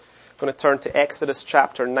going to turn to Exodus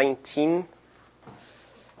chapter 19.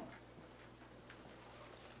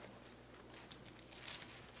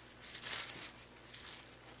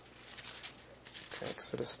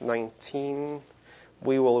 Exodus 19.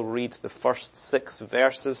 We will read the first 6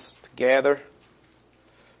 verses together.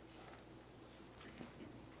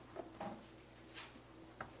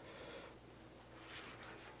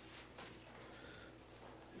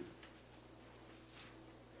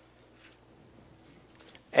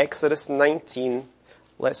 Exodus 19,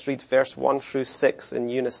 let's read verse 1 through 6 in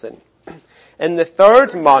unison. In the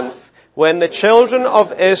 3rd month, when the children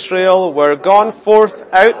of Israel were gone forth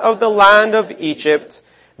out of the land of Egypt,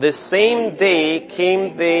 the same day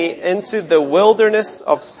came they into the wilderness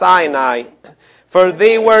of Sinai, for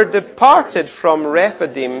they were departed from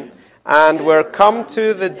Rephidim, and were come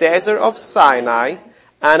to the desert of Sinai,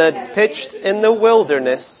 and had pitched in the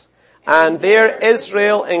wilderness. And there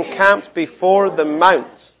Israel encamped before the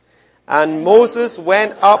mount. And Moses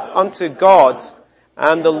went up unto God,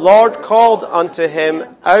 and the Lord called unto him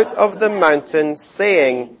out of the mountain,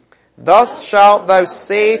 saying, Thus shalt thou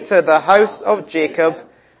say to the house of Jacob,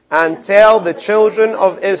 and tell the children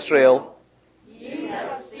of Israel, Ye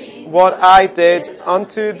have seen what I did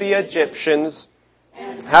unto the Egyptians,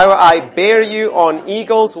 how I bare you on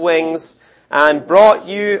eagle's wings, and brought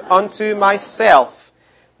you unto myself.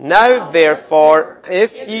 Now therefore,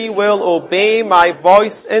 if ye will obey my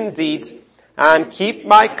voice indeed, and keep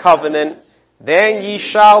my covenant, then ye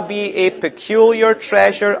shall be a peculiar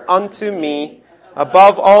treasure unto me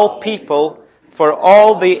above all people, for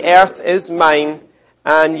all the earth is mine,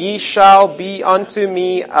 and ye shall be unto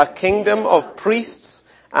me a kingdom of priests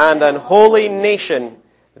and an holy nation.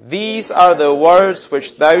 These are the words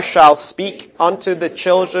which thou shalt speak unto the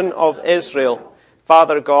children of Israel.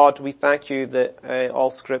 Father God, we thank you that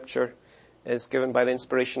all Scripture is given by the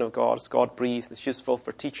inspiration of God. It's God-breathed. It's useful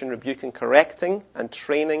for teaching, rebuking, correcting, and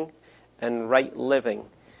training in right living.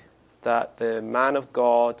 That the man of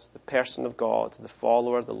God, the person of God, the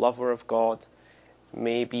follower, the lover of God,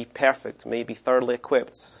 may be perfect, may be thoroughly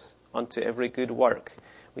equipped unto every good work.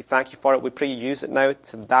 We thank you for it. We pray you use it now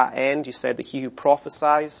to that end. You said that he who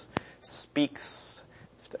prophesies speaks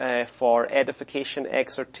for edification,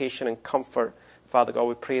 exhortation, and comfort. Father God,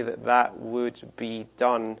 we pray that that would be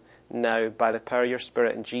done now by the power of your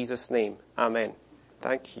Spirit in Jesus' name. Amen.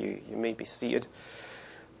 Thank you. You may be seated.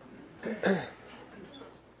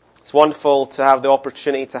 It's wonderful to have the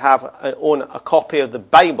opportunity to own a copy of the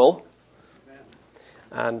Bible.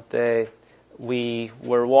 And we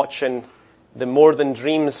were watching the More Than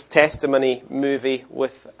Dreams testimony movie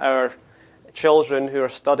with our children who are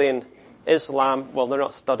studying Islam. Well, they're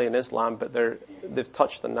not studying Islam, but they've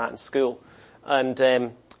touched on that in school.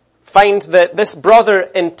 And find that this brother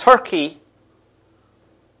in Turkey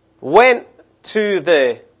went to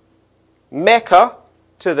the Mecca,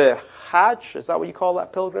 to the Hajj, is that what you call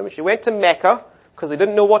that pilgrimage? He went to Mecca because he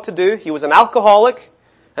didn't know what to do. He was an alcoholic,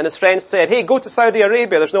 and his friends said, hey, go to Saudi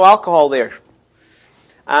Arabia, there's no alcohol there.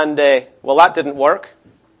 And, well, that didn't work.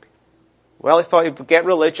 Well, he thought he'd get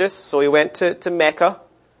religious, so he went to Mecca.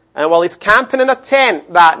 And while he's camping in a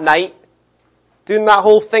tent that night, doing that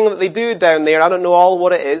whole thing that they do down there, I don't know all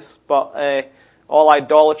what it is, but all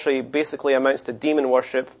idolatry basically amounts to demon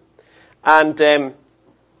worship. And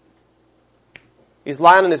he's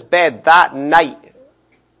lying in his bed that night,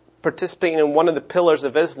 participating in one of the pillars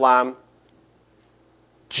of Islam.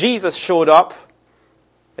 Jesus showed up.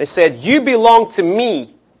 They said, you belong to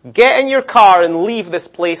me. Get in your car and leave this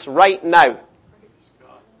place right now.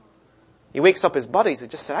 He wakes up his buddies. He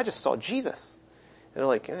just said, I just saw Jesus. And they're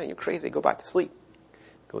like, you're crazy. Go back to sleep.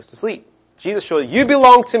 Goes to sleep. Jesus showed, you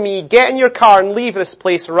belong to me. Get in your car and leave this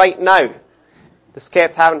place right now. This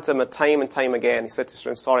kept happening to him time and time again. He said to his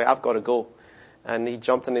friend, sorry, I've got to go. And he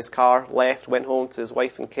jumped in his car, left, went home to his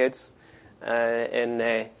wife and kids in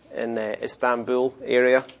Istanbul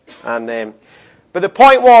area. And but the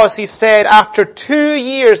point was, he said, after 2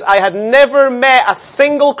 years, I had never met a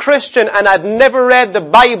single Christian and I'd never read the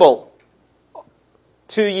Bible.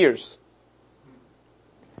 2 years.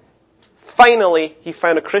 Finally, he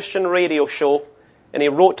found a Christian radio show and he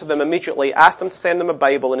wrote to them immediately, asked them to send him a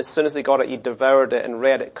Bible, and as soon as he got it, he devoured it and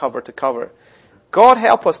read it cover to cover. God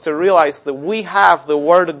help us to realize that we have the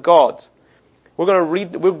Word of God. We're going to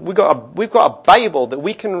read, we've got a Bible that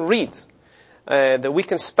we can read, that we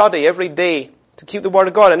can study every day to keep the Word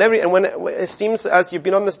of God. And when it seems as you've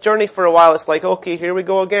been on this journey for a while, it's like, okay, here we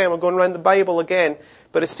go again. We're going around the Bible again.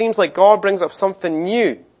 But it seems like God brings up something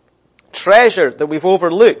new, treasure that we've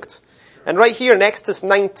overlooked. And right here in Exodus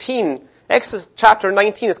 19, Exodus chapter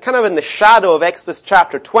 19 is kind of in the shadow of Exodus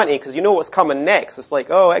chapter 20, because you know what's coming next. It's like,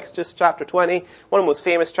 oh, Exodus chapter 20, one of the most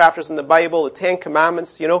famous chapters in the Bible, the Ten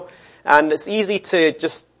Commandments, and it's easy to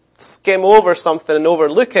just skim over something and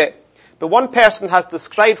overlook it. But one person has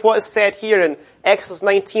described what is said here in Exodus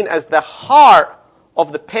 19 as the heart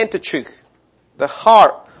of the Pentateuch, the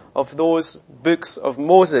heart of those books of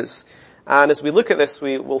Moses. And as we look at this,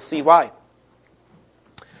 we will see why.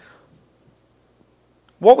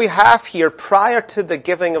 What we have here prior to the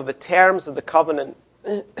giving of the terms of the covenant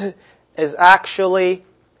is actually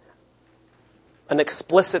an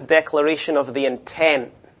explicit declaration of the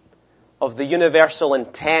intent, of the universal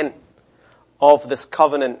intent of this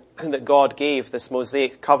covenant that God gave, this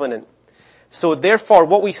Mosaic covenant. So therefore,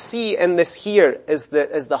 what we see in this here is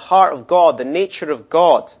the heart of God, the nature of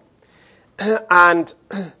God. And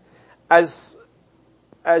as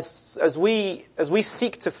we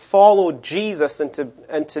seek to follow Jesus and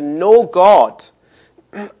to know God,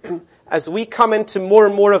 as we come into more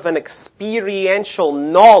and more of an experiential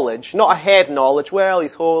knowledge, not a head knowledge, well,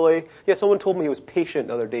 he's holy. Yeah, someone told me he was patient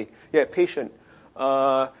the other day. Yeah, patient.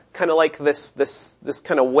 Kind of like this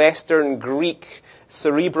kind of Western Greek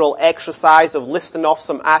cerebral exercise of listing off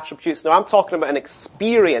some attributes. Now I'm talking about an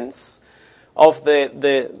experience of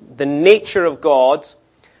the nature of God,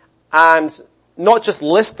 and not just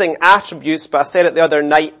listing attributes, but I said it the other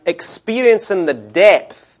night, experiencing the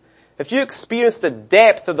depth. If you experience the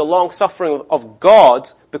depth of the long-suffering of God,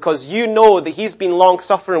 because you know that He's been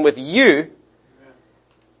long-suffering with you,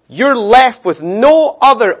 you're left with no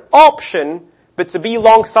other option but to be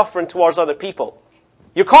long-suffering towards other people.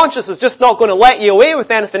 Your conscience is just not going to let you away with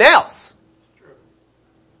anything else.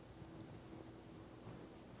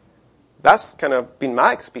 That's kind of been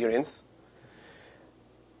my experience.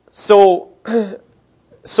 So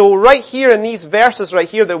right here in these verses right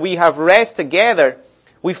here that we have read together,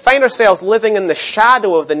 we find ourselves living in the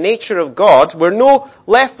shadow of the nature of God. We're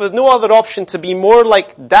left with no other option to be more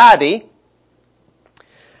like Daddy.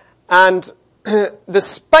 And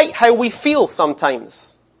despite how we feel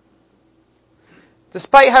sometimes,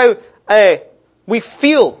 despite how we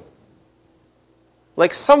feel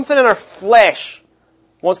like something in our flesh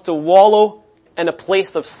wants to wallow in a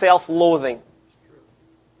place of self-loathing.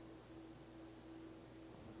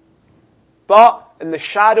 But in the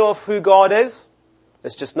shadow of who God is,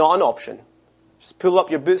 it's just not an option. Just pull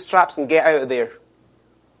up your bootstraps and get out of there.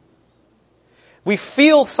 We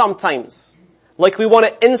feel sometimes like we want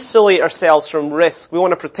to insulate ourselves from risk. We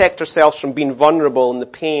want to protect ourselves from being vulnerable in the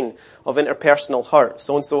pain of interpersonal hurt.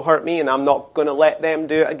 So-and-so hurt me and I'm not going to let them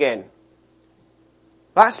do it again.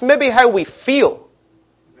 That's maybe how we feel.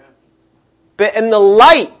 But in the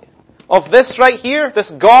light of this right here,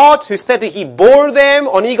 this God who said that He bore them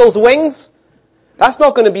on eagle's wings, that's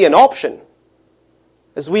not going to be an option.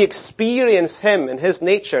 As we experience Him and His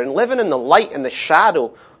nature and living in the light and the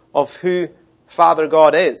shadow of who Father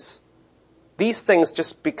God is, these things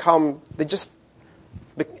just become,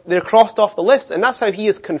 they're crossed off the list. And that's how He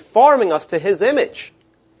is conforming us to His image.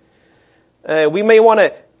 We may want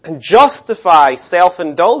to justify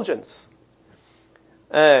self-indulgence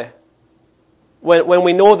when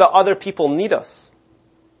we know that other people need us.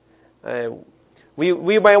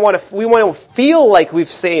 We might want to feel like we've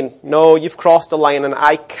said, no, you've crossed the line and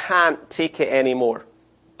I can't take it anymore.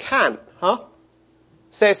 Can't, huh?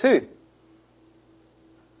 Says who?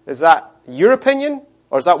 Is that your opinion?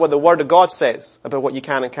 Or is that what the Word of God says about what you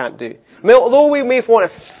can and can't do? I mean, although we may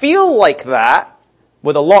want to feel like that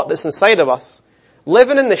with a lot that's inside of us,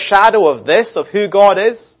 living in the shadow of this, of who God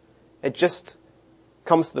is, it just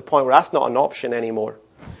comes to the point where that's not an option anymore.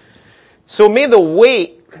 So may the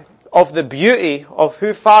weight of the beauty of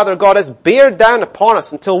who Father God is bear down upon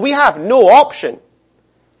us until we have no option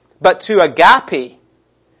but to agape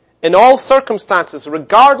in all circumstances,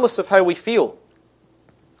 regardless of how we feel.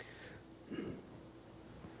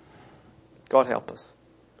 God help us.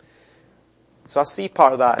 So I see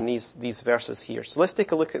part of that in these verses here. So let's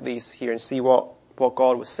take a look at these here and see what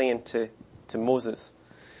God was saying to Moses.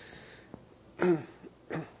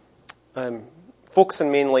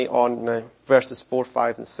 Focusing mainly on verses 4,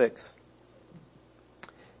 5, and 6.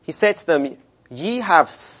 He said to them, ye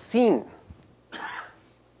have seen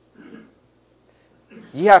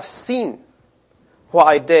what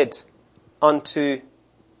I did unto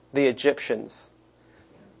the Egyptians.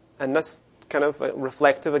 And that's kind of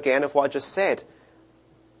reflective again of what I just said.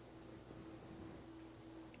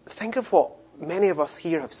 Think of what many of us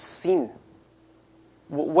here have seen.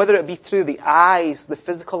 Whether it be through the eyes, the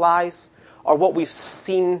physical eyes, or what we've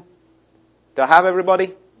seen. Do I have everybody?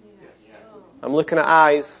 Yes. I'm looking at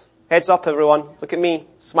eyes. Heads up, everyone. Look at me.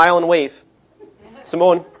 Smile and wave.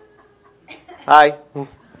 Simone. Aye.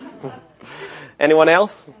 Anyone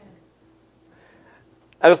else?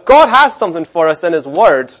 If God has something for us in His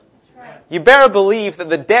Word, you better believe that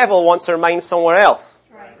the devil wants our mind somewhere else.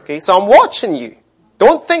 Okay, so I'm watching you.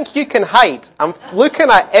 Don't think you can hide. I'm looking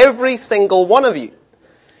at every single one of you.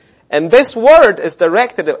 And this Word is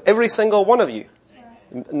directed at every single one of you.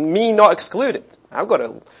 Me not excluded. I've got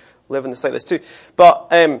to live in the sight of this too.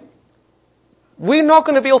 But we're not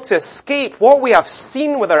going to be able to escape what we have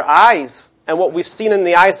seen with our eyes and what we've seen in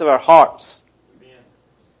the eyes of our hearts.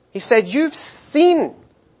 He said, you've seen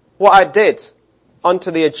what I did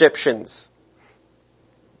unto the Egyptians.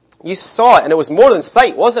 You saw it, and it was more than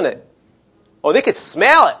sight, wasn't it? Oh, they could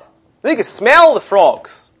smell it. They could smell the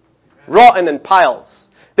frogs rotting in piles.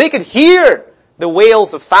 They could hear the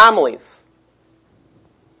wails of families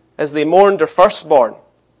as they mourned their firstborn.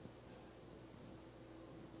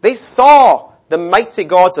 They saw the mighty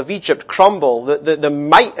gods of Egypt crumble, the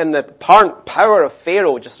might and the apparent power of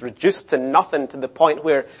Pharaoh just reduced to nothing, to the point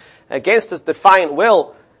where, against his defiant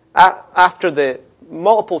will, after the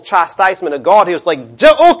multiple chastisement of God, he was like,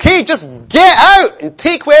 okay, just get out and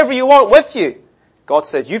take whatever you want with you. God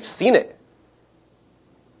says, you've seen it.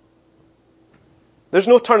 There's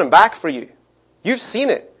no turning back for you. You've seen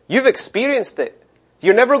it. You've experienced it.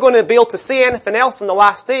 You're never going to be able to say anything else in the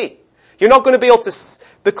last day. You're not going to be able to,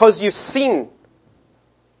 because you've seen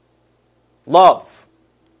love.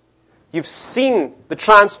 You've seen the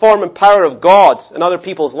transforming power of God in other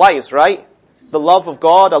people's lives, right? The love of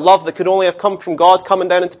God, a love that could only have come from God coming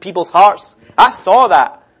down into people's hearts. I saw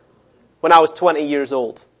that when I was 20 years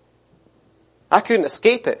old. I couldn't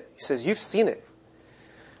escape it. He says, you've seen it.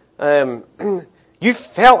 You've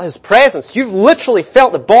felt His presence. You've literally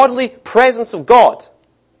felt the bodily presence of God.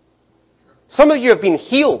 Some of you have been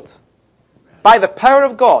healed by the power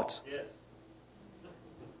of God.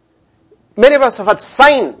 Many of us have had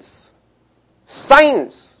signs.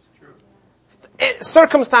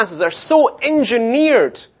 Circumstances are so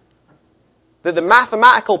engineered that the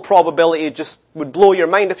mathematical probability just would blow your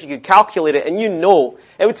mind if you could calculate it, and you know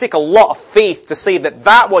it would take a lot of faith to say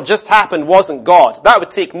that what just happened wasn't God. That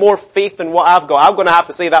would take more faith than what I've got. I'm going to have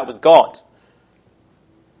to say that was God.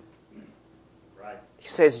 Right. He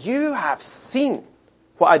says, you have seen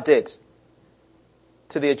what I did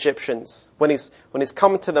to the Egyptians. When he's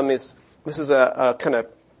come to them, this is a kind of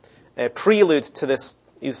a prelude to this.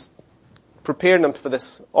 He's preparing them for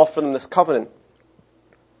this, offering them this covenant.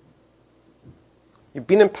 You've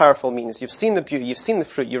been in powerful meetings. You've seen the beauty. You've seen the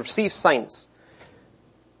fruit. You've received signs.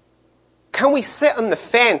 Can we sit on the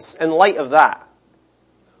fence in light of that?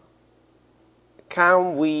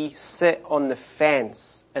 Can we sit on the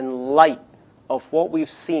fence in light of what we've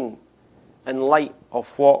seen, in light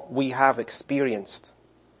of what we have experienced?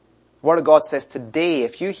 The Word of God says, today,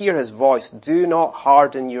 if you hear His voice, do not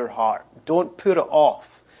harden your heart. Don't put it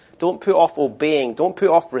off. Don't put off obeying. Don't put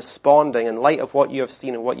off responding in light of what you have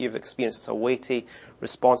seen and what you've experienced. It's a weighty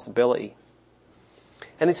responsibility.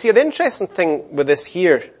 And you see, the interesting thing with this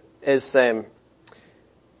here is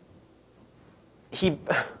he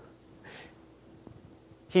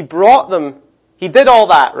brought them, he did all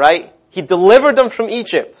that, right? He delivered them from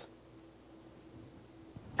Egypt.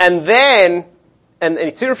 And then, and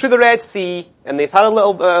he took them through the Red Sea, and they've had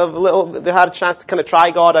they had a chance to kind of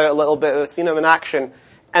try God out a little bit, seen Him in action.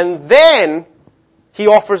 And then He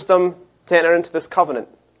offers them to enter into this covenant.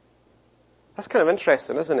 That's kind of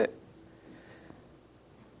interesting, isn't it?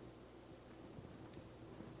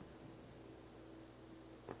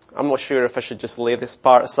 I'm not sure if I should just lay this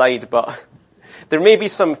part aside, but there may be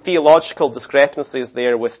some theological discrepancies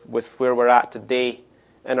there with where we're at today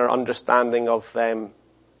in our understanding of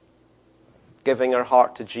giving our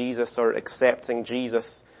heart to Jesus or accepting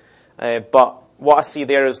Jesus. But what I see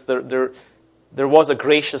there is there was a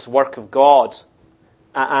gracious work of God,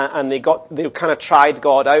 and they kind of tried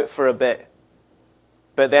God out for a bit.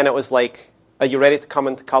 But then it was like, are you ready to come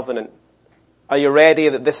into covenant? Are you ready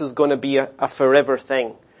that this is going to be a forever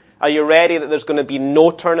thing? Are you ready that there's going to be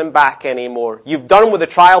no turning back anymore? You've done with the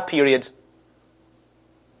trial period.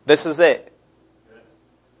 This is it.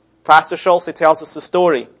 Pastor Schulze tells us the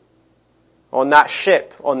story. On that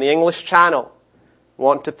ship, on the English Channel,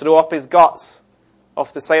 wanting to throw up his guts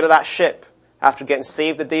off the side of that ship after getting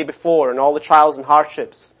saved the day before and all the trials and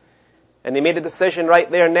hardships. And they made a decision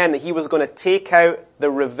right there and then that he was going to take out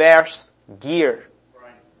the reverse gear.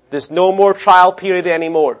 There's no more trial period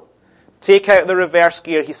anymore. Take out the reverse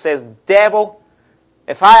gear. He says, devil,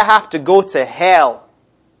 if I have to go to hell,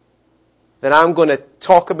 then I'm going to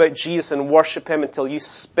talk about Jesus and worship Him until you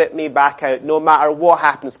spit me back out. No matter what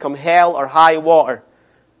happens, come hell or high water,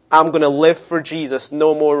 I'm going to live for Jesus.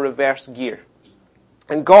 No more reverse gear.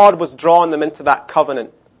 And God was drawing them into that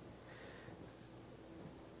covenant.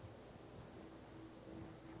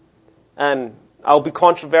 And I'll be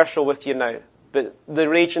controversial with you now, but the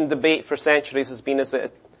raging debate for centuries has been,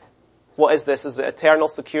 what is this? Is it eternal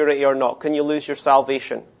security or not? Can you lose your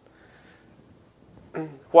salvation?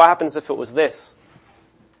 What happens if it was this?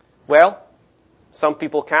 Well, some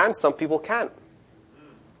people can, some people can't.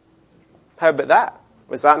 How about that?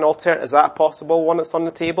 Is that an alternative? Is that a possible one that's on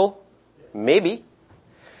the table? Maybe.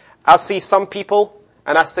 I see some people,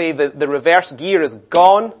 and I say that the reverse gear is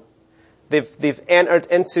gone. They've entered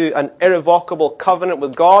into an irrevocable covenant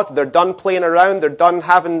with God. They're done playing around. They're done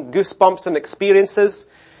having goosebumps and experiences.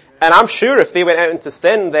 And I'm sure if they went out into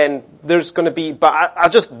sin, then there's going to be, but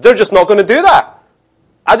they're just not going to do that.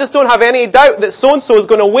 I just don't have any doubt that so-and-so is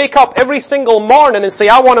going to wake up every single morning and say,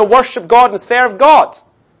 I want to worship God and serve God.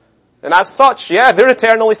 And as such, yeah, they're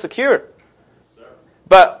eternally secure.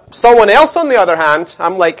 But someone else on the other hand,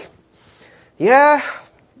 I'm like, yeah,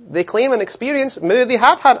 they claim an experience. Maybe they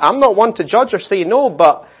have had. I'm not one to judge or say no,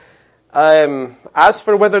 but as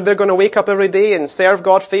for whether they're going to wake up every day and serve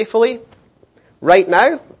God faithfully, right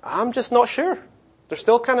now, I'm just not sure. They're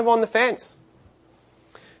still kind of on the fence.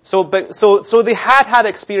 So they had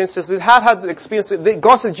experiences. They had the experiences.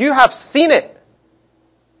 God said, you have seen it.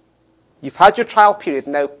 You've had your trial period.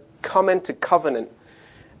 Now come into covenant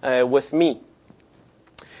with me.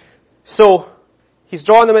 So he's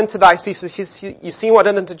drawing them into that. He says, you see what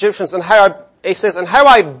I did to Egyptians, and how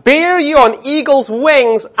I bear you on eagle's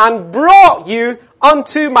wings and brought you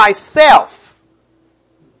unto myself.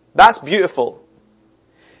 That's beautiful.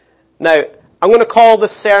 Now, I'm going to call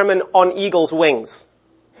this sermon On Eagle's Wings.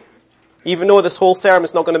 Even though this whole sermon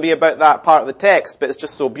is not going to be about that part of the text, but it's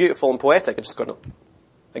just so beautiful and poetic, I'm just going to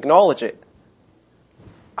acknowledge it.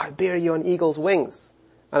 I bear you on eagle's wings,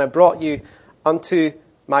 and I brought you unto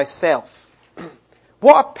myself.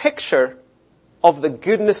 What a picture of the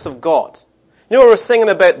goodness of God. You know, we were singing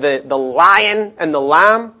about the lion and the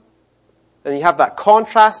lamb, and you have that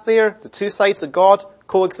contrast there, the two sides of God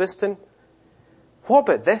coexisting. What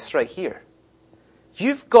about this right here?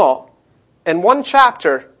 You've got, in one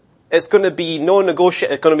chapter, it's going to be no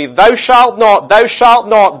negotiation. It's going to be thou shalt not, thou shalt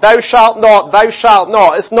not, thou shalt not, thou shalt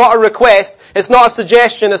not. It's not a request. It's not a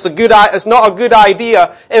suggestion. It's not a good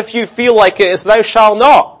idea. If you feel like it, it's thou shalt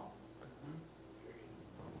not.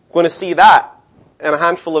 Going to see that in a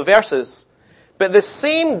handful of verses. But the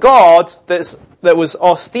same God that was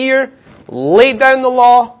austere, laid down the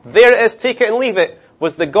law, there it is, take it and leave it,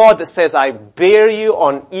 was the God that says, I bear you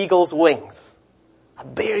on eagle's wings. I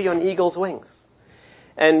bear you on eagle's wings.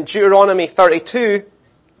 In Deuteronomy 32,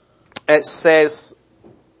 it says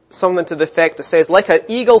something to the effect, it says, like an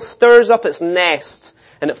eagle stirs up its nest,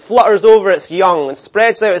 and it flutters over its young, and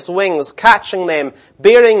spreads out its wings, catching them,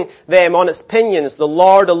 bearing them on its pinions, the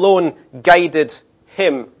Lord alone guided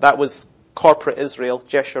him. That was corporate Israel,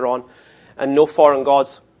 Jeshurun, and no foreign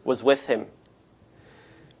gods was with him.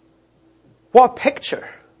 What a picture.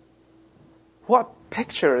 What a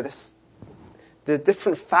picture, the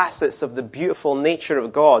different facets of the beautiful nature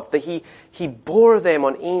of God, that He bore them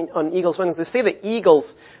on eagle's wings. They say that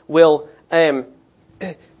eagles will,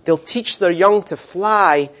 they'll teach their young to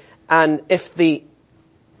fly, and if they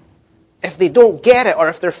don't get it, or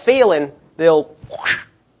if they're failing, they'll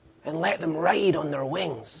and let them ride on their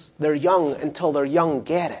wings, their young, until their young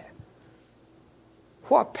get it.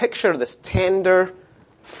 What a picture of this tender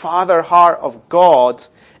father heart of God.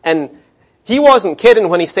 And He wasn't kidding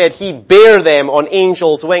when He said He bare them on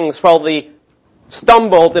angels' wings while they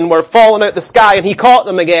stumbled and were falling out the sky, and He caught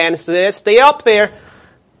them again. So they stay up there.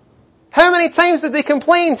 How many times did they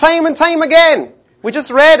complain? Time and time again. We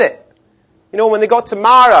just read it. You know, when they got to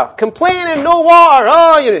Mara, complaining, no water.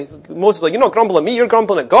 Oh, Moses like, you're not grumbling at me, you're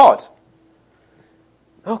grumbling at God.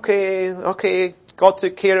 Okay, God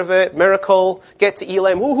took care of it, miracle, get to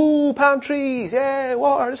Elim, woohoo, palm trees, yeah,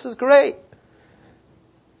 water, this is great.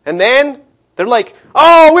 And then, they're like,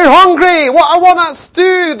 oh, we're hungry, I want that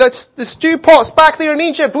stew, the stew pot's back there in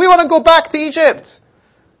Egypt, we want to go back to Egypt.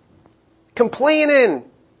 Complaining.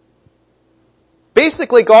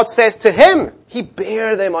 Basically, God says to him, He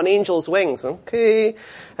bare them on angels' wings. Okay,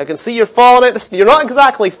 I can see you're falling out. You're not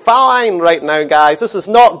exactly flying right now, guys. This is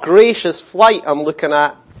not gracious flight I'm looking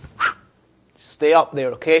at. Stay up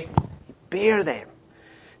there, okay? Bear them.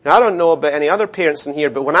 Now, I don't know about any other parents in here,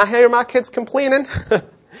 but when I hear my kids complaining, the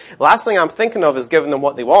last thing I'm thinking of is giving them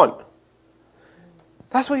what they want.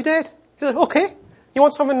 That's what He did. He said, okay, you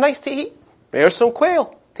want something nice to eat? Here's some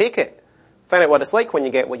quail. Take it. Find out what it's like when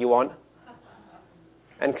you get what you want.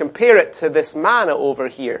 And compare it to this manna over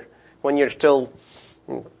here, when you're still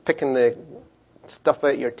picking the stuff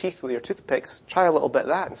out your teeth with your toothpicks. Try a little bit of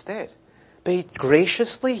that instead. But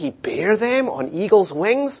graciously, he bare them on eagle's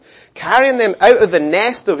wings, carrying them out of the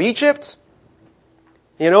nest of Egypt.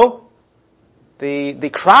 You know, they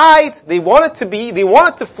cried, they wanted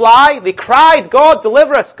to fly, they cried, God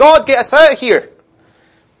deliver us, God get us out of here.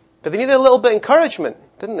 But they needed a little bit of encouragement,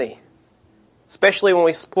 didn't they? Especially when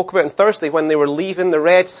we spoke about on Thursday when they were leaving the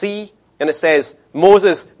Red Sea, and it says,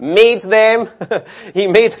 Moses made them,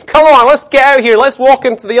 come on, let's get out of here, let's walk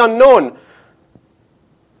into the unknown.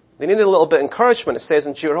 They needed a little bit of encouragement. It says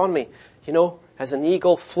in Deuteronomy, you know, as an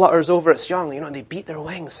eagle flutters over its young, you know, and they beat their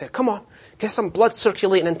wings. Say, come on, get some blood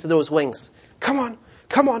circulating into those wings. Come on,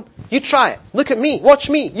 you try it. Look at me, watch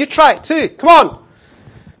me, you try it too, come on.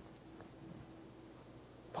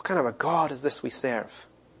 What kind of a God is this we serve?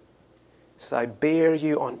 So I bear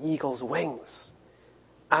you on eagle's wings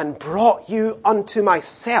and brought you unto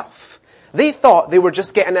myself. They thought they were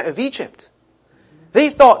just getting out of Egypt. They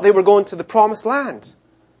thought they were going to the promised land.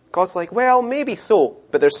 God's like, well, maybe so,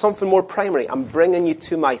 but there's something more primary. I'm bringing you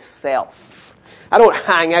to myself. I don't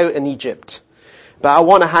hang out in Egypt, but I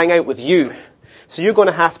want to hang out with you. So you're going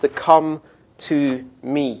to have to come to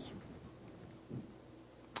me.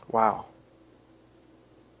 Wow.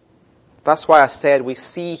 That's why I said we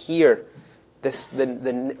see here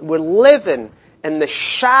we're living in the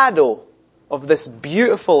shadow of this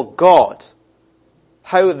beautiful God.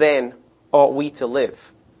 How then ought we to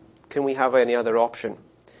live? Can we have any other option?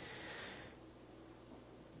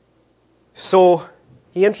 So,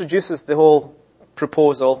 he introduces the whole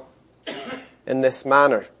proposal in this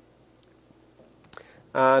manner.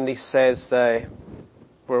 And he says, where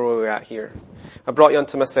were we at here? I brought you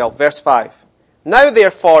unto myself. Verse 5. Now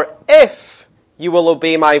therefore, if you will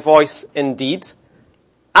obey my voice indeed,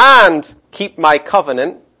 and keep my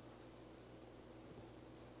covenant,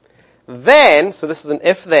 then, so this is an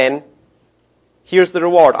if then, here's the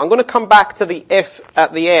reward. I'm going to come back to the if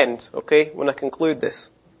at the end, okay, when I conclude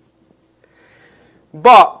this.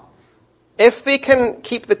 But, if they can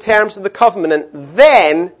keep the terms of the covenant,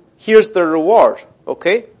 then, here's the reward,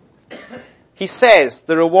 okay? He says,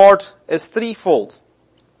 the reward is threefold.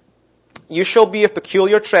 You shall be a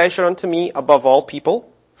peculiar treasure unto me above all people,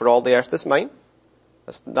 for all the earth is mine.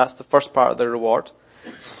 That's the first part of the reward.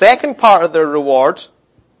 Second part of the reward,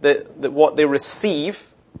 what they receive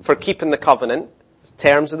for keeping the covenant,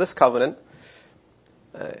 terms of this covenant.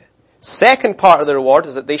 Second part of the reward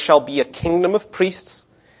is that they shall be a kingdom of priests,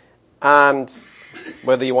 and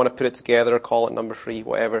whether you want to put it together or call it number 3,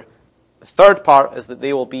 whatever. The third part is that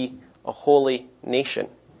they will be a holy nation.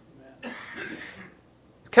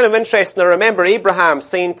 It's kind of interesting. I remember Abraham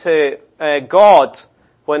saying to God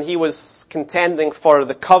when he was contending for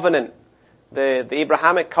the covenant, the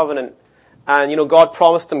Abrahamic covenant, and God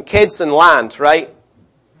promised him kids and land, right?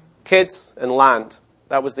 Kids and land.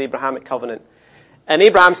 That was the Abrahamic covenant. And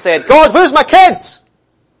Abraham said, God, where's my kids?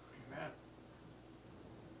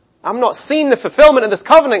 I'm not seeing the fulfillment of this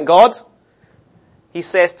covenant, God. He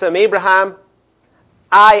says to him, Abraham,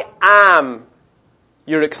 I am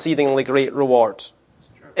your exceedingly great reward.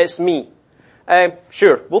 It's me.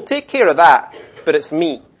 Sure, we'll take care of that, but it's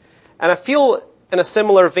me. And I feel in a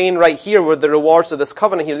similar vein right here with the rewards of this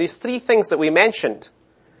covenant here, these 3 things that we mentioned.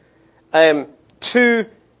 To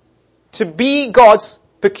be God's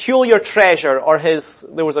peculiar treasure, or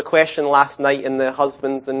there was a question last night in the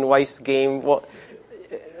husbands and wives game,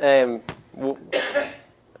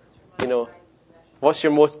 what's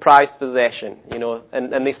your most prized possession,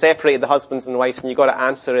 and they separated the husbands and wives, and you got to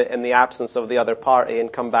answer it in the absence of the other party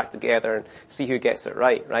and come back together and see who gets it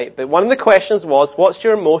right? But one of the questions was, what's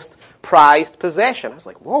your most prized possession? I was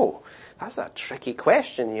like, whoa, that's a tricky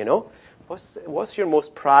question, What's your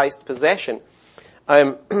most prized possession?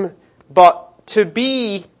 But to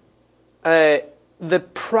be the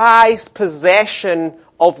prized possession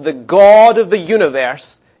of the God of the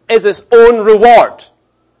universe is its own reward.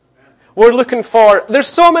 We're looking there's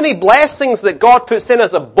so many blessings that God puts in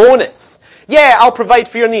as a bonus. Yeah, I'll provide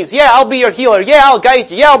for your needs. Yeah, I'll be your healer. Yeah, I'll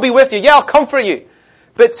guide you. Yeah, I'll be with you. Yeah, I'll comfort you.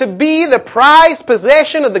 But to be the prized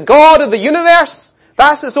possession of the God of the universe,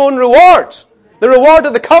 that's its own reward. The reward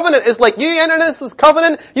of the covenant is like, you enter into this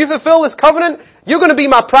covenant, you fulfill this covenant, you're going to be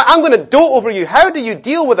I'm going to dote over you. How do you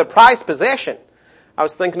deal with a prized possession? I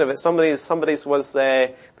was thinking of it. Somebody's was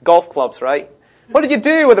golf clubs, right? What did you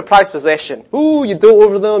do with a prized possession? Ooh, you dote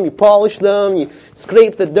over them, you polish them, you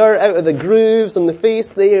scrape the dirt out of the grooves on the face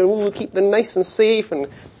there, ooh, keep them nice and safe, and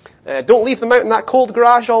don't leave them out in that cold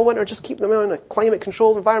garage all winter, just keep them out in a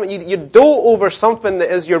climate-controlled environment. You dote over something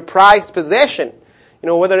that is your prized possession.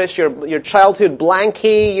 Whether it's your childhood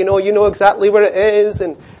blankie, you know exactly where it is,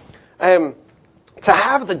 and To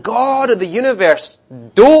have the God of the universe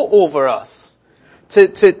dote over us.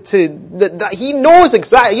 That He knows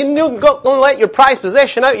exactly, you don't let your prized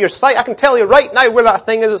possession out of your sight. I can tell you right now where that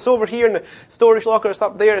thing is. It's over here in the storage locker, it's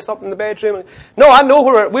up there, it's up in the bedroom.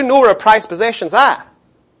 No, we know where our prized possession's at.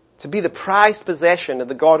 To be the prized possession of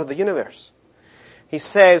the God of the universe. He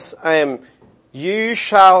says, you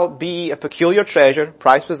shall be a peculiar treasure,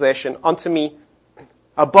 prized possession, unto me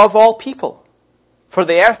above all people. For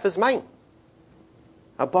the earth is mine.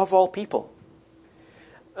 Above all people.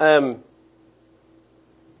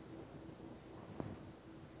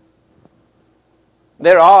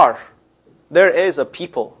 There is a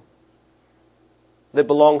people that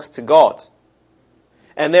belongs to God.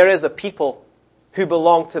 And there is a people who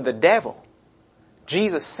belong to the devil.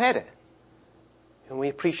 Jesus said it. And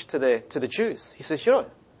we preached to the Jews. He says, you're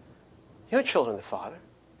not children of the Father.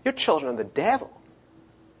 You're children of the devil.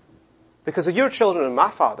 Because if you're children of my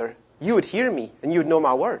Father, you would hear me and you would know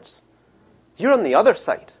my words. You're on the other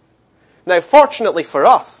side. Now, fortunately for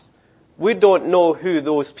us, we don't know who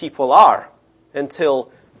those people are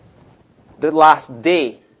until the last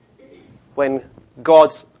day when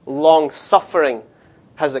God's long suffering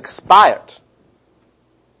has expired.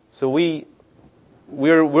 So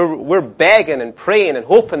we're begging and praying and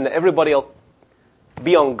hoping that everybody will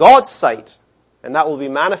be on God's side and that will be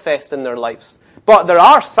manifest in their lives. But there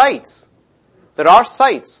are sides. There are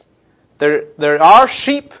sides. There are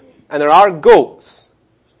sheep and there are goats.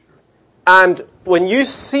 And when you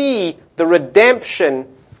see the redemption,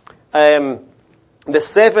 the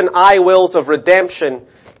 7 I wills of redemption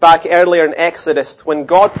back earlier in Exodus, when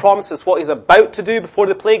God promises what He's about to do before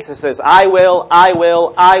the plagues, He says, I will, I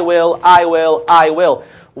will, I will, I will, I will.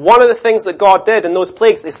 One of the things that God did in those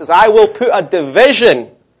plagues, He says, I will put a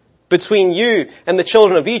division between you and the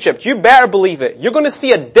children of Egypt. You better believe it. You're going to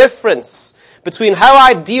see a difference between how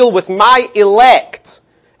I deal with my elect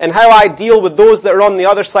and how I deal with those that are on the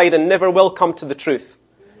other side and never will come to the truth.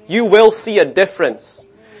 You will see a difference.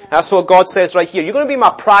 That's what God says right here. You're going to be my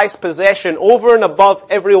prized possession over and above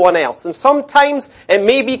everyone else. And sometimes it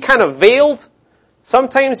may be kind of veiled.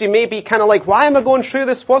 Sometimes you may be kind of like, why am I going through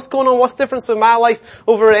this? What's going on? What's the difference with my life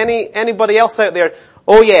over anybody else out there?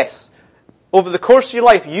 Oh yes. Over the course of your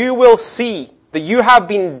life, you will see that you have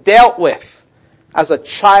been dealt with as a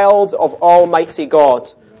child of Almighty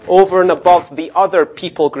God over and above the other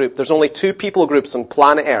people group. There's only 2 people groups on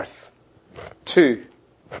planet Earth. 2.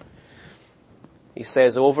 He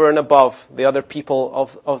says, over and above the other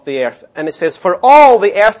people of the earth. And it says, for all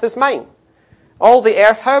the earth is mine. All the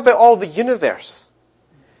earth, how about all the universe?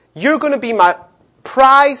 You're going to be my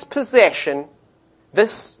prized possession,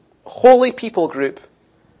 this holy people group,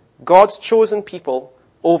 God's chosen people,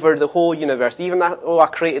 over the whole universe. Even though I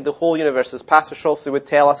created the whole universe, as Pastor Schultz would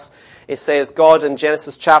tell us, it says God in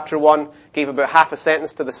Genesis chapter 1 gave about half a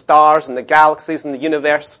sentence to the stars and the galaxies and the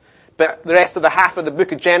universe. But the rest of the half of the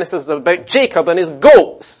book of Genesis is about Jacob and his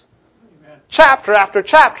goats. Amen. Chapter after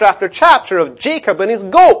chapter after chapter of Jacob and his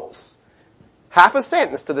goats. Half a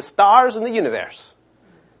sentence to the stars and the universe.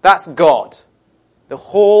 That's God. The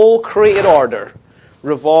whole created order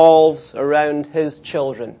revolves around His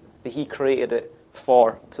children that He created it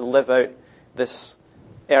for, to live out this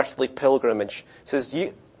earthly pilgrimage. It says,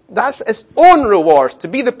 that's its own reward. To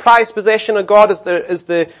be the prized possession of God is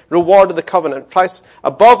the reward of the covenant. Price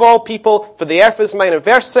above all people, for the earth is mine. In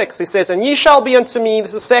verse 6, He says, and ye shall be unto me, this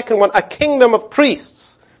is the second one, a kingdom of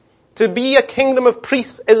priests. To be a kingdom of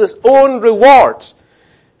priests is its own reward.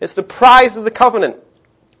 It's the prize of the covenant.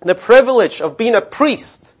 The privilege of being a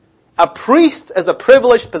priest. A priest is a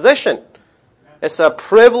privileged position. It's a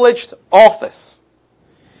privileged office.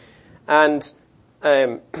 And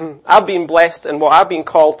I've been blessed in what I've been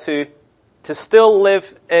called to still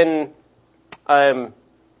live in our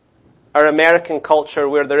American culture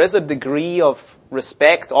where there is a degree of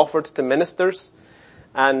respect offered to ministers,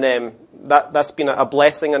 and that's been a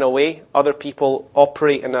blessing in a way. Other people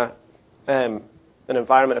operate in an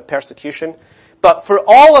environment of persecution. But for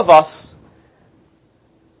all of us,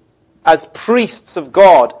 as priests of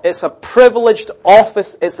God, it's a privileged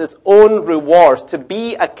office, it's its own reward to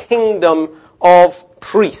be a kingdom of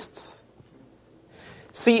priests.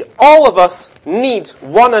 See, all of us need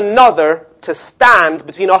one another to stand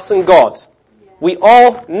between us and God. We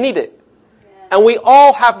all need it. And we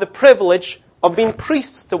all have the privilege of being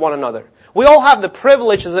priests to one another. We all have the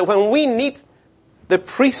privilege that when we need the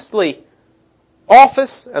priestly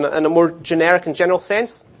office, in a more generic and general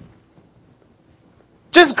sense,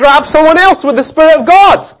 just grab someone else with the Spirit of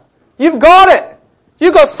God. You've got it.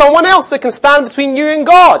 You've got someone else that can stand between you and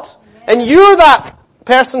God. And you're that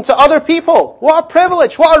person to other people. What a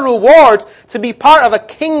privilege, what a reward to be part of a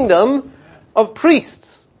kingdom of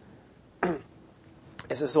priests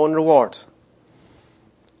is its own reward.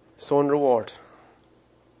 Its own reward.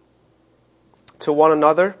 To one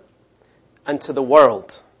another and to the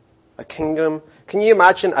world. A kingdom. Can you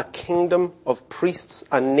imagine a kingdom of priests?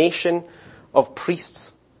 A nation of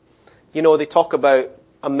priests? You know, they talk about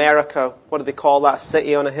America. What do they call that?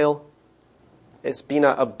 City on a hill? It's been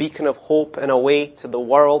a beacon of hope in a way to the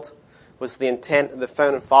world. Was the intent of the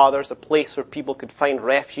founding fathers. A place where people could find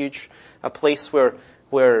refuge. A place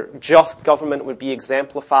where just government would be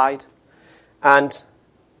exemplified. And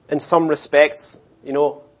in some respects, you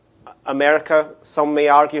know, America, some may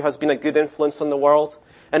argue, has been a good influence on the world.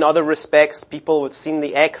 In other respects, people have seen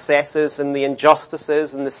the excesses and the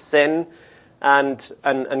injustices and the sin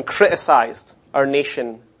and criticized our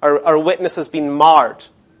nation. Our witness has been marred.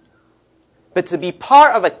 But to be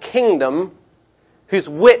part of a kingdom whose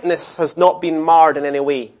witness has not been marred in any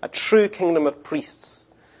way, a true kingdom of priests,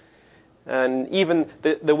 and even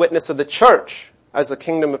the witness of the church as a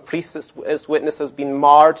kingdom of priests, its witness has been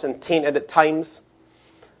marred and tainted at times,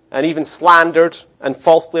 and even slandered and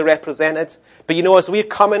falsely represented. But you know, as we're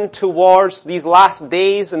coming towards these last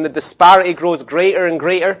days and the disparity grows greater and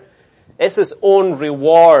greater, it's his own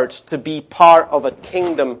reward to be part of a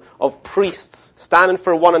kingdom of priests, standing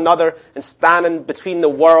for one another and standing between the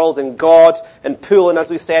world and God and pulling,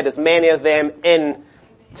 as we said, as many of them in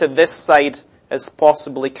to this side as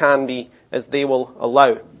possibly can be, as they will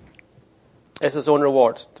allow. It's his own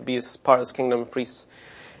reward to be as part of this kingdom of priests.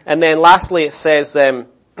 And then lastly it says,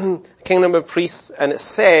 kingdom of priests, and it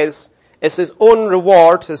says it's his own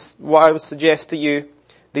reward, is what I would suggest to you,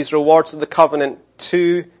 these rewards of the covenant,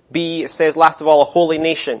 to be, it says last of all, a holy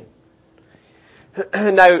nation.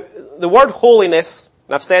 Now, the word holiness,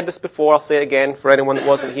 and I've said this before, I'll say it again for anyone that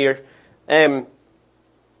wasn't here, it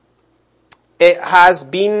has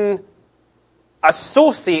been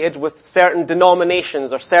associated with certain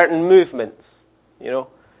denominations or certain movements, you know,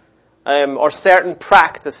 or certain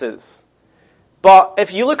practices. But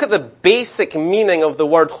if you look at the basic meaning of the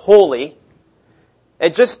word holy,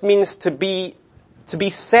 it just means to be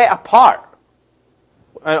set apart.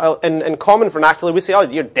 In common vernacular, we say, oh,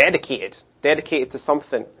 you're dedicated to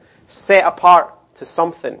something, set apart to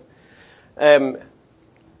something. That's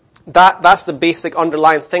the basic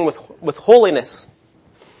underlying thing with holiness.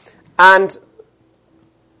 And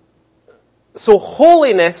so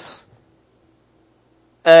holiness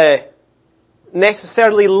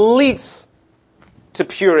necessarily leads to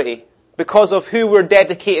purity because of who we're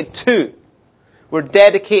dedicated to. We're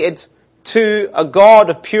dedicated to a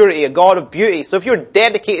God of purity, a God of beauty. So if you're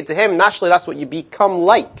dedicated to him, naturally that's what you become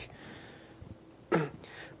like.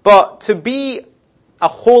 But to be a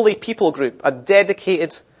holy people group, a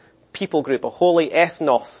dedicated people group, a holy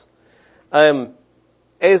ethnos,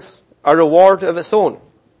 is a reward of its own.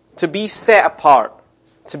 To be set apart,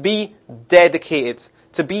 to be dedicated,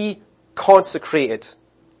 to be consecrated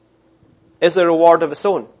is a reward of its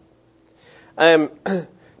own.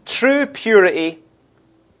 True purity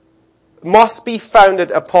must be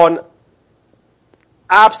founded upon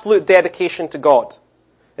absolute dedication to God.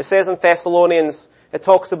 It says in Thessalonians, it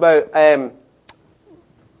talks about, may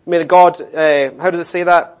the God, how does it say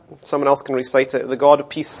that? Someone else can recite it. The God of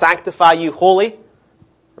peace sanctify you wholly.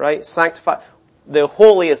 Right? Sanctify. The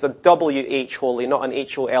holy is a W-H holy, not an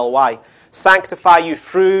H-O-L-Y. Sanctify you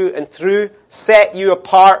through and through. Set you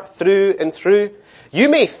apart through and through. You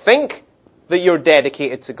may think that you're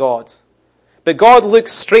dedicated to God. But God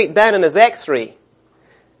looks straight down in his x-ray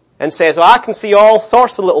and says, well, I can see all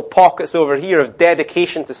sorts of little pockets over here of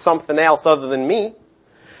dedication to something else other than me.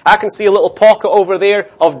 I can see a little pocket over there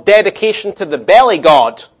of dedication to the belly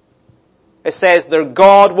god. It says their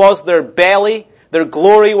God was their belly, their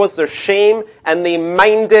glory was their shame, and they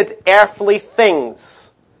minded earthly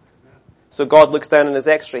things. So God looks down in his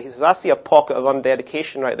x-ray. He says, I see a pocket of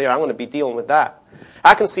undedication right there. I'm going to be dealing with that.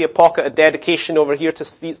 I can see a pocket of dedication over here to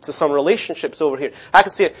some relationships over here. I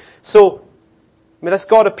can see it. So, may this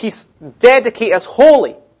God of peace dedicate us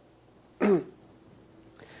wholly.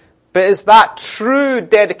 But as that true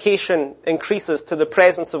dedication increases to the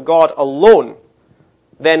presence of God alone,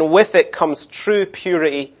 then with it comes true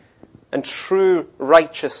purity and true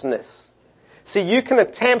righteousness. See, you can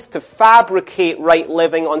attempt to fabricate right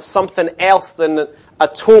living on something else than a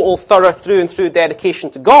total, thorough, through and through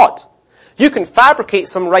dedication to God. You can fabricate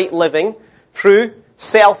some right living through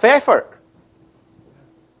self-effort.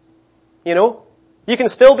 You know? You can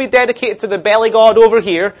still be dedicated to the belly god over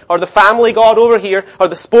here, or the family god over here, or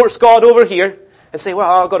the sports god over here, and say,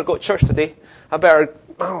 well, I've got to go to church today. I better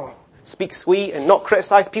speak sweet and not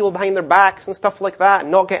criticize people behind their backs and stuff like that,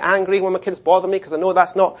 and not get angry when my kids bother me because I know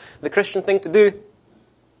that's not the Christian thing to do.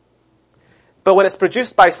 But when it's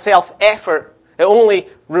produced by self-effort, it only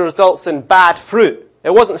results in bad fruit.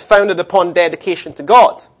 It wasn't founded upon dedication to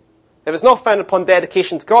God. If it's not founded upon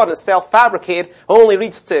dedication to God and it's self-fabricated, it only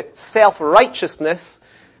leads to self-righteousness,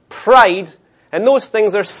 pride, and those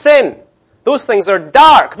things are sin. Those things are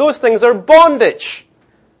dark. Those things are bondage.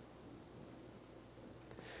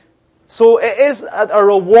 So it is a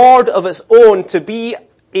reward of its own to be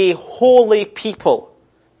a holy people,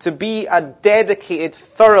 to be a dedicated,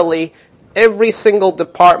 thoroughly, every single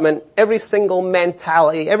department, every single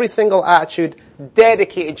mentality, every single attitude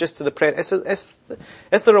dedicated just to the prayer. It's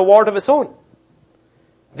the reward of its own.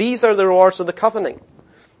 These are the rewards of the covenant.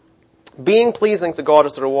 Being pleasing to God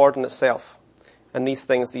is a reward in itself. And these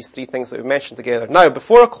three things that we mentioned together. Now,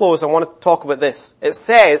 before I close, I want to talk about this. It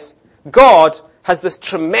says, God has this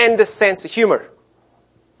tremendous sense of humor.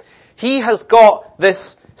 He has got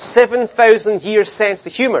this 7,000 year sense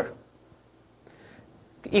of humor.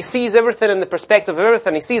 He sees everything in the perspective of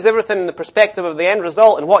everything. He sees everything in the perspective of the end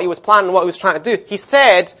result and what he was planning and what he was trying to do. He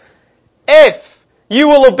said, if you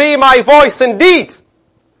will obey my voice indeed.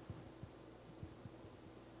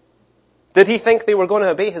 Did he think they were going to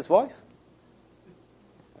obey his voice?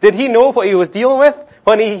 Did he know what he was dealing with?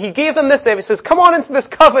 When he gave them this, he says, come on into this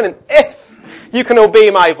covenant if you can obey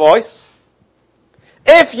my voice.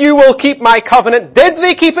 If you will keep my covenant. Did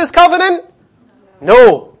they keep his covenant?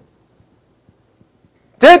 No.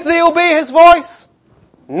 Did they obey his voice?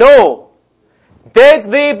 No. Did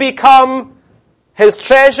they become his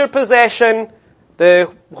treasured possession,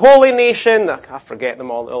 the holy nation? I forget them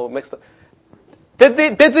all mixed up. Did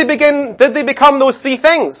they become those three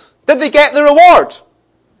things? Did they get the reward?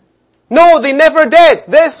 No, they never did.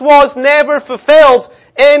 This was never fulfilled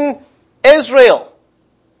in Israel.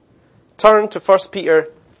 Turn to 1 Peter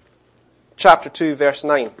chapter 2 verse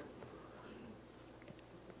 9.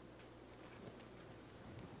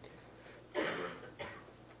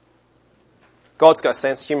 God's got a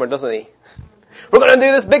sense of humor, doesn't he? We're going to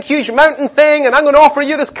do this big huge mountain thing and I'm going to offer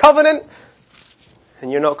you this covenant.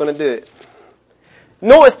 And you're not going to do it.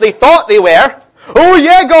 Notice they thought they were. Oh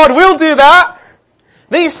yeah, God, we'll do that.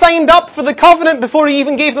 They signed up for the covenant before he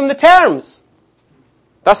even gave them the terms.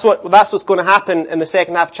 That's what's going to happen in the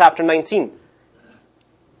second half of chapter 19.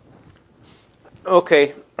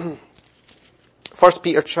 Okay. 1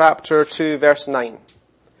 Peter chapter 2 verse 9.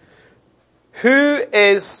 Who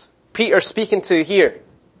is Peter speaking to here?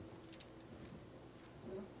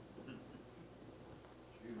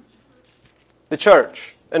 The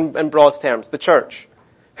church, in broad terms, the church.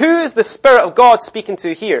 Who is the Spirit of God speaking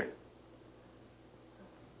to here?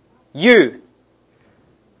 You.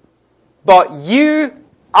 But you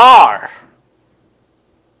are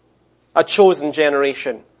a chosen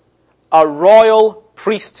generation, a royal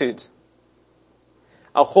priesthood,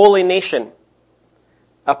 a holy nation,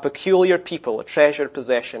 a peculiar people, a treasured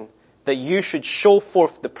possession, that you should show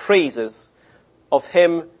forth the praises of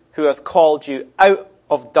him who hath called you out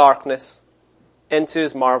of darkness into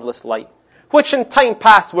his marvelous light. Which in time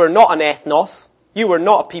past were not an ethnos. You were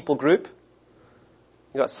not a people group.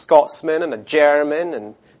 You got Scotsmen and a German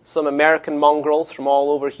and some American mongrels from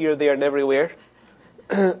all over here, there and everywhere.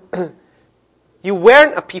 You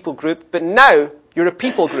weren't a people group, but now you're a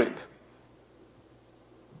people group.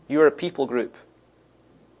 You're a people group.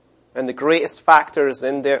 And the greatest factor is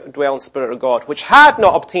in the dwelling Spirit of God, which had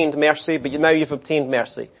not obtained mercy, but now you've obtained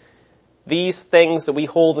mercy. These things that we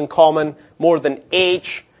hold in common, more than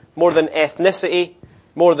age, more than ethnicity,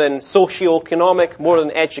 more than socio-economic, more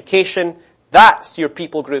than education, that's your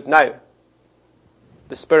people group now.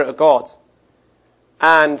 The Spirit of God.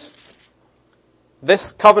 And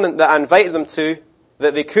this covenant that I invited them to,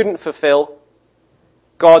 that they couldn't fulfill,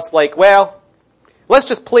 God's like, well, let's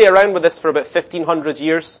just play around with this for about 1,500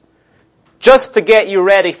 years, just to get you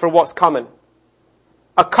ready for what's coming.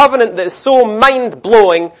 A covenant that is so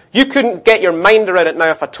mind-blowing, you couldn't get your mind around it now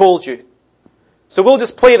if I told you. So we'll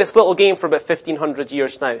just play this little game for about 1,500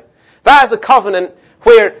 years now. That is a covenant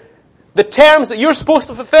where the terms that you're supposed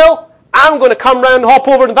to fulfill, I'm going to come round and hop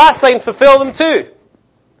over to that side and fulfill them too.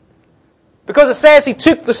 Because it says he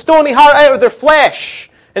took the stony heart out of their flesh,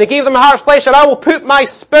 and he gave them a heart of flesh, and I will put my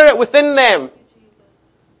Spirit within them.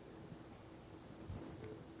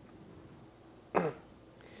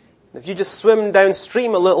 If you just swim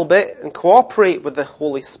downstream a little bit and cooperate with the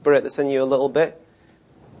Holy Spirit that's in you a little bit,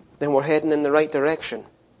 then we're heading in the right direction.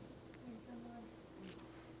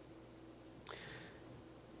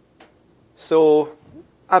 So,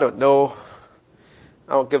 I don't know.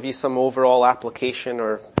 I'll give you some overall application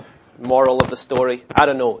or moral of the story. I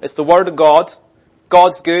don't know. It's the Word of God.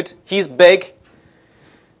 God's good. He's big.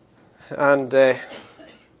 And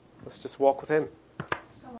let's just walk with Him.